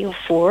for Radio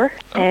 4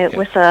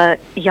 with a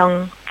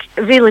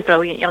really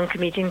brilliant young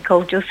comedian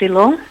called Josie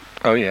Long.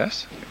 Oh,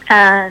 yes.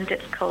 And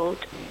it's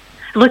called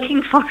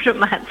Looking for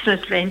Romance and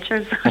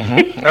Adventures.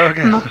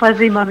 Okay. My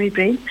fuzzy mummy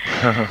brain.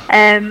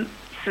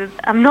 So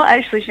I'm not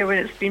actually sure when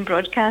it's been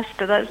broadcast,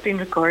 but that's been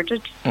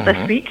recorded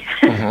this week.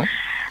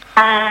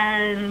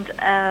 And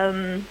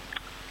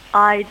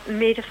I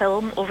made a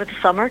film over the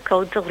summer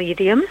called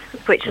Delirium,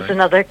 which is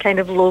another kind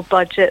of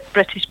low-budget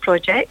British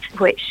project,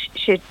 which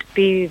should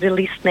be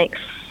released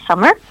next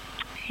summer.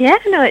 Yeah,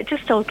 no, it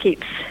just all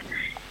keeps,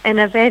 in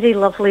a very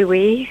lovely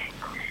way,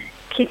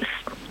 keeps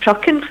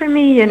trucking for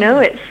me, you know.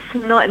 It's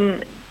not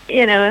in,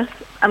 you know,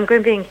 I'm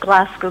going to be in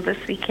Glasgow this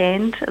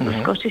weekend at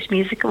the Scottish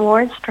Music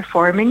Awards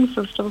performing,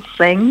 so still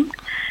sing.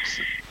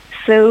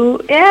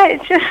 So, yeah,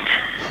 it's just,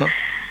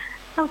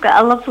 I've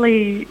got a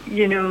lovely,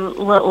 you know,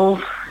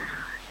 little,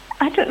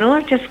 I don't know,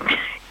 I've just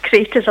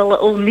created a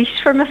little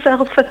niche for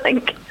myself, I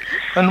think.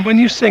 And when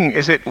you sing,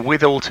 is it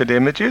with altered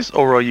images,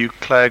 or are you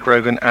Claire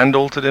Grogan and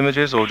altered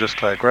images, or just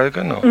Claire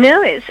Grogan? Or?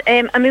 No, it's,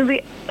 I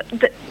mean,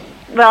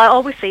 well, I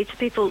always say to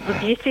people, the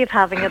beauty of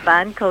having a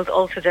band called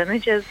Altered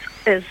Images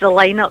is the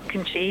lineup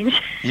can change.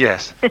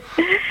 Yes.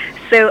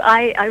 So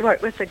I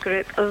work with a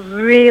group of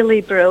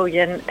really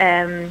brilliant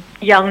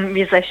young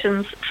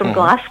musicians from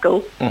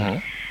Glasgow.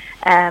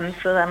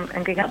 So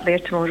I'm going up there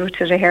tomorrow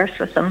to rehearse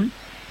with them.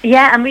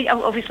 Yeah, and we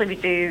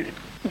do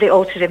the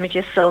Altered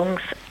Images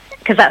songs,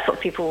 because that's what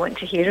people want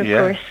to hear, of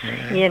course,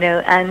 you know.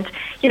 And,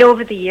 you know,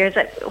 over the years,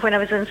 when I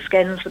was in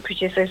Skins, the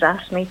producers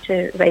asked me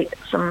to write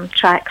some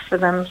tracks for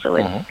them, so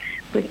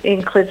we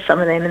include some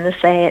of them in the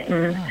set.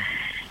 And,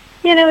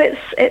 you know,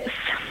 it's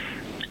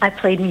I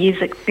played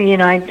music, you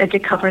know, I do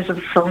covers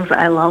of songs that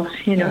I love,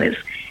 you know.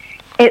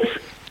 It's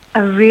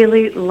a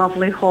really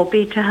lovely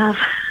hobby to have.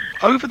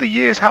 Over the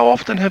years, how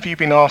often have you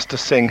been asked to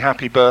sing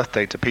Happy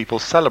Birthday to people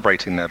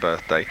celebrating their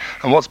birthday?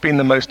 And what's been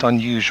the most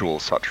unusual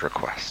such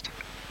request?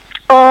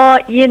 Oh,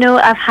 you know,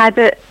 I've had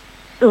it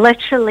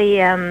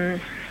literally I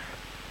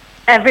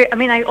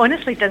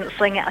honestly didn't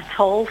sing it at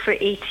all for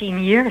 18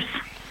 years.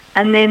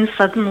 And then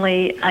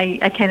suddenly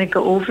I kind of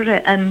got over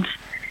it. And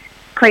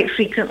quite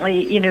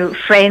frequently, you know,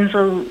 friends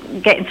will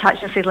get in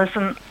touch and say,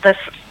 listen, this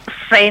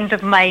friend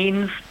of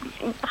mine's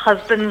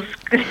husband's...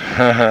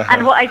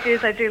 And what I do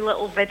is I do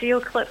little video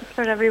clips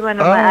for everyone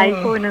on my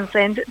iPhone and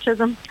send it to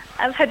them.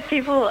 I've had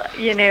people,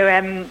 you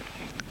know...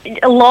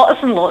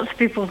 lots and lots of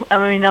people. I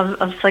mean,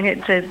 I've sung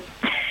it to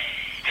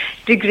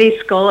Grey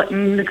Scott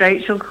and the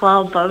Groucho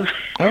Club.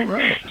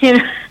 You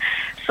know,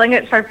 sung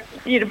it for,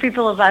 you know,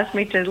 people have asked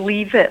me to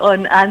leave it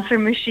on answer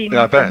machines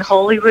in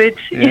Hollywood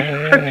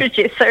for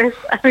producers.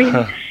 I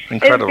mean,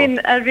 it's been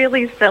a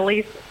really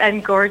silly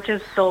and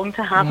gorgeous song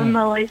to have in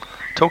my life.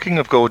 Talking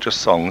of gorgeous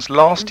songs,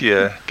 last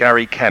year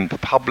Gary Kemp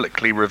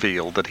publicly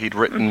revealed that he'd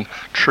written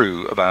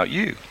True about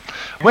you.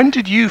 When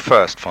did you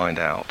first find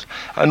out?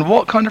 And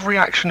what kind of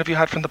reaction have you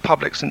had from the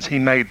public since he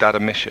made that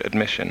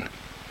admission?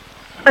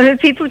 I mean,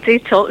 people do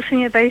talk to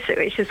me about it,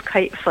 which is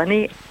quite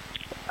funny.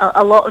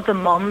 A lot of the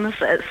mums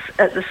at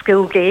the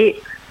school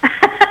gate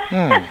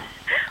were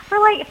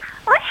like,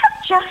 I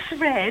have just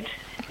read,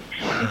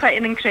 in quite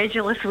an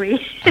incredulous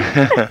way,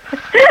 that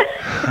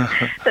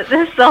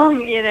this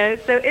song, you know,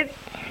 so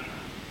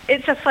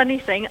it's a funny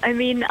thing. I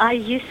mean,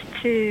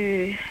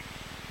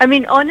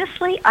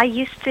 honestly, I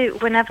used to,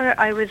 whenever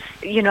I was,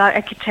 you know,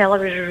 I could tell I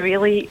was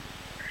really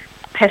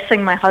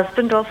pissing my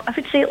husband off, I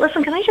would say,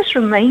 listen, can I just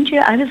remind you,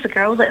 I was the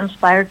girl that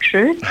inspired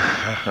True?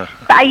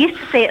 But I used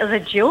to say it as a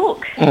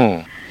joke.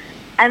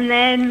 And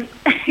then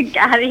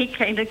Gary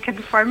kind of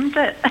confirmed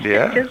it.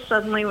 It just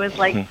suddenly was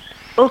like,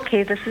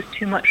 okay, this is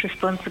too much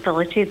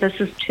responsibility. This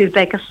is too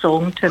big a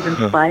song to have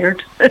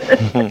inspired.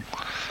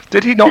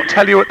 Did he not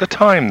tell you at the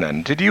time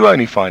then? Did you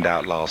only find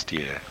out last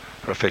year,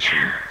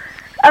 officially?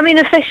 I mean,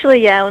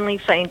 officially, I only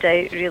found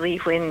out really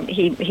when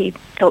he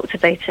talked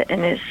about it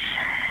in his...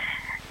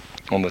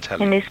 On the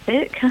telly? In his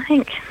book, I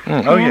think.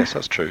 Oh, yes,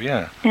 that's true,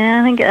 yeah.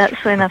 Yeah, I think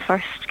that's when I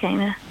first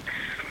kind of...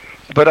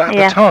 But at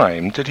the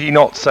time, did he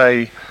not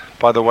say,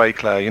 by the way,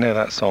 Claire, you know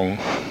that song?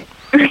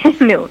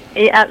 No,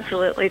 he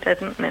absolutely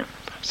didn't, no.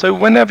 So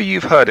whenever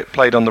you've heard it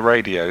played on the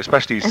radio,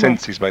 especially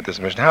since he's made this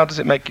admission, how does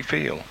it make you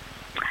feel?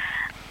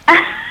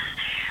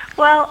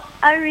 Well,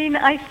 I mean,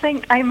 I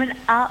think I'm an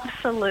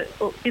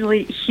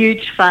absolutely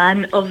huge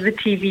fan of the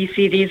TV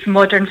series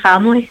Modern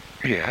Family.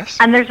 Yes.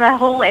 And there's a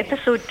whole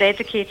episode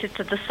dedicated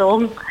to the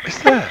song.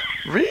 Is there?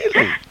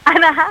 Really?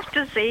 And I have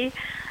to say,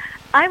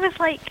 I was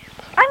like,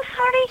 I'm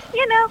sorry,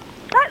 you know,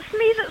 that's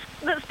me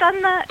that's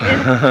done that. You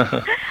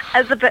know,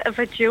 as a bit of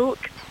a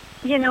joke.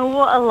 You know,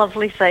 what a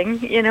lovely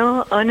thing, you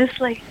know,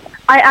 honestly.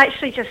 I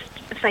actually just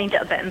find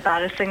it a bit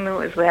embarrassing, though,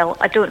 as well.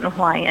 I don't know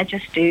why, I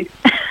just do.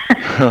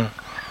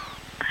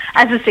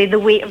 As I say, the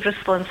weight of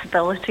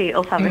responsibility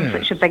of having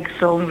such a big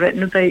song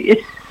written about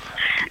you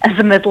as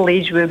a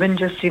middle-aged woman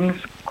just seems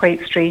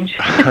quite strange.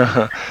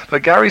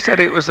 But Gary said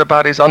it was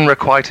about his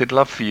unrequited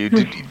love for you.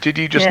 Did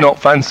you just not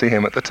fancy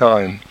him at the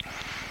time?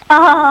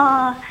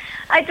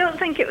 I don't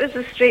think it was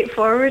as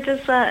straightforward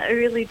as that. I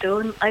really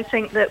don't. I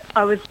think that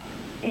I was,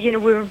 you know,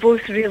 we were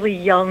both really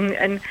young,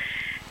 and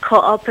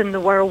caught up in the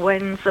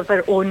whirlwinds of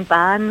our own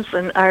bands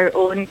and our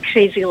own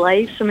crazy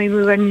lives. I mean,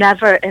 we were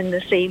never in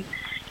the same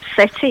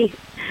city.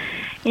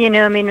 You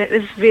know, I mean, it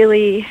was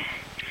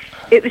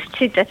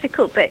too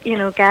difficult. But,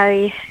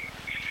 Gary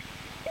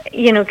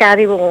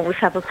will always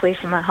have a place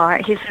in my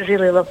heart. He's a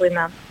really lovely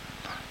man.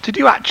 Did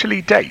you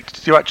actually date?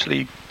 Did you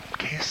actually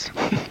kiss?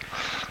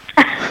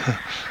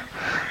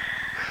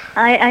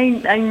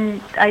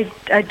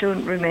 I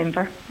don't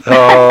remember.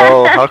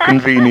 Oh, how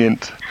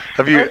convenient.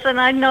 Have you? Listen,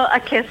 I'm not a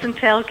kiss and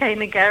tell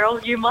kind of girl.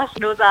 You must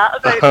know that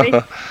about me.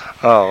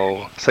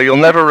 Oh, so you'll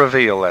never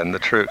reveal then the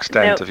true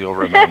extent of your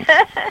romance.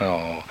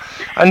 Oh,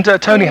 and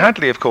Tony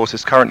Hadley, of course,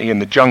 is currently in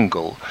The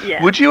Jungle.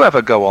 Yeah. Would you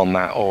ever go on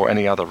that or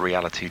any other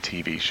reality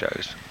TV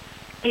shows?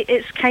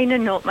 It's kind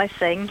of not my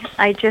thing.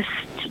 I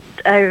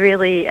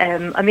really,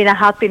 I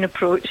have been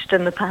approached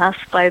in the past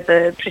by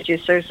the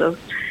producers of,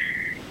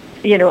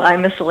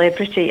 I'm a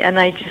Celebrity, and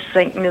I just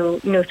think,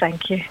 no,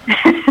 thank you.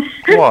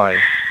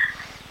 Why?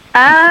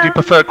 Do you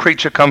prefer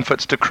creature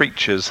comforts to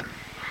creatures?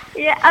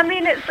 Yeah, I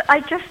mean,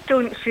 I just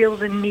don't feel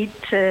the need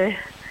to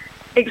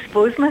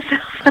expose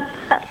myself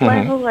at that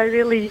level. I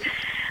really,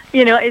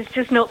 it's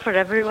just not for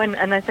everyone,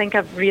 and I think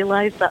I've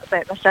realised that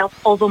about myself,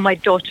 although my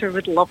daughter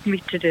would love me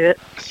to do it.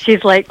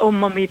 She's like, oh,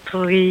 Mummy,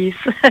 please.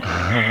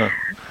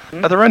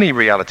 Are there any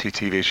reality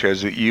TV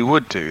shows that you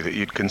would do, that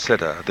you'd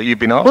consider, that you've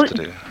been asked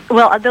to do?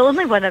 Well, the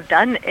only one I've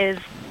done is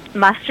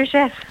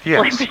MasterChef,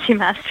 yes. Celebrity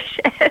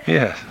MasterChef.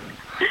 Yes.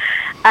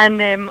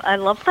 And I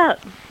love that.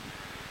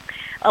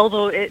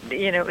 Although it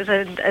was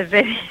a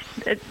very,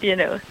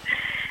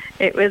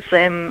 it was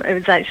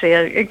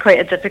actually quite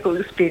a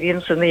difficult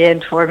experience in the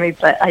end for me.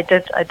 But I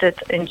did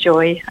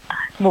enjoy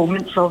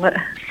moments of it.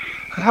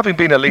 Having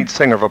been a lead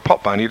singer of a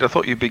pop band, you'd have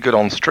thought you'd be good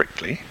on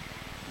Strictly.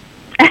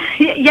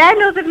 Yeah,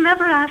 no, they've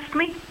never asked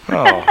me.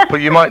 Oh,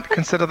 but you might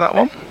consider that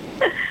one?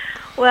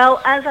 Well,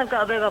 as I've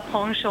got a bit of a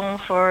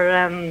penchant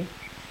for,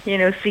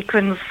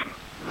 sequins,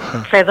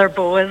 feather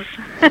boas,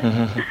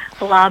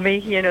 lammy,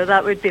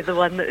 that would be the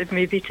one that would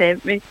maybe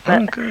tempt me.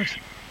 But, good.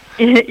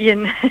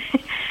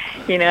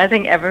 I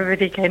think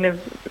everybody kind of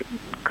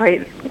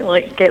quite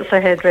gets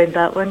their head around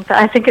that one. But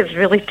I think it's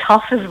really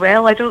tough as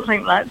well. I don't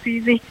think that's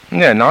easy.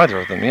 Yeah, neither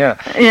of them, yeah.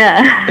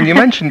 Yeah. And you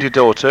mentioned your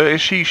daughter.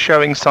 Is she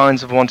showing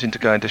signs of wanting to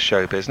go into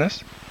show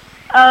business?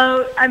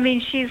 Oh, I mean,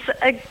 she's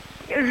a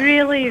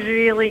really,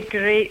 really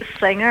great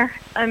singer.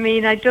 I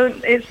mean,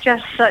 it's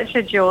just such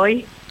a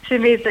joy to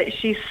me that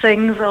she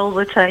sings all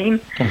the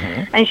time.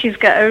 And she's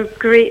got a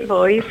great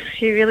voice.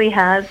 She really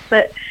has.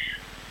 But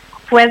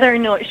whether or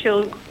not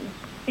she'll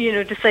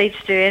decide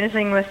to do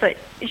anything with it,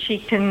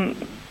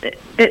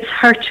 it's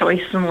her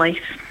choice in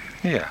life.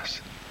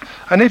 Yes.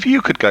 And if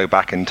you could go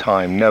back in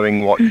time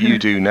knowing what you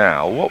do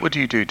now, what would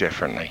you do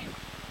differently?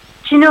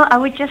 Do you know, I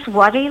would just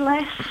worry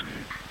less.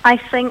 I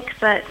think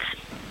that,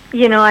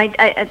 I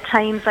at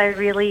times I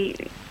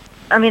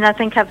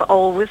think I've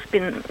always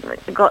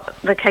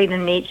got the kind of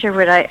nature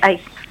where I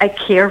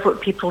care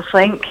what people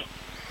think.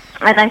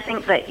 And I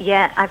think that, you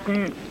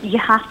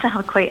have to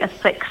have quite a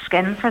thick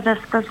skin for this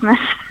business.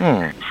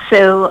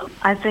 So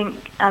I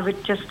think I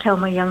would just tell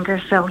my younger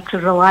self to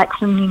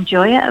relax and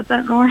enjoy it a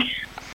bit more.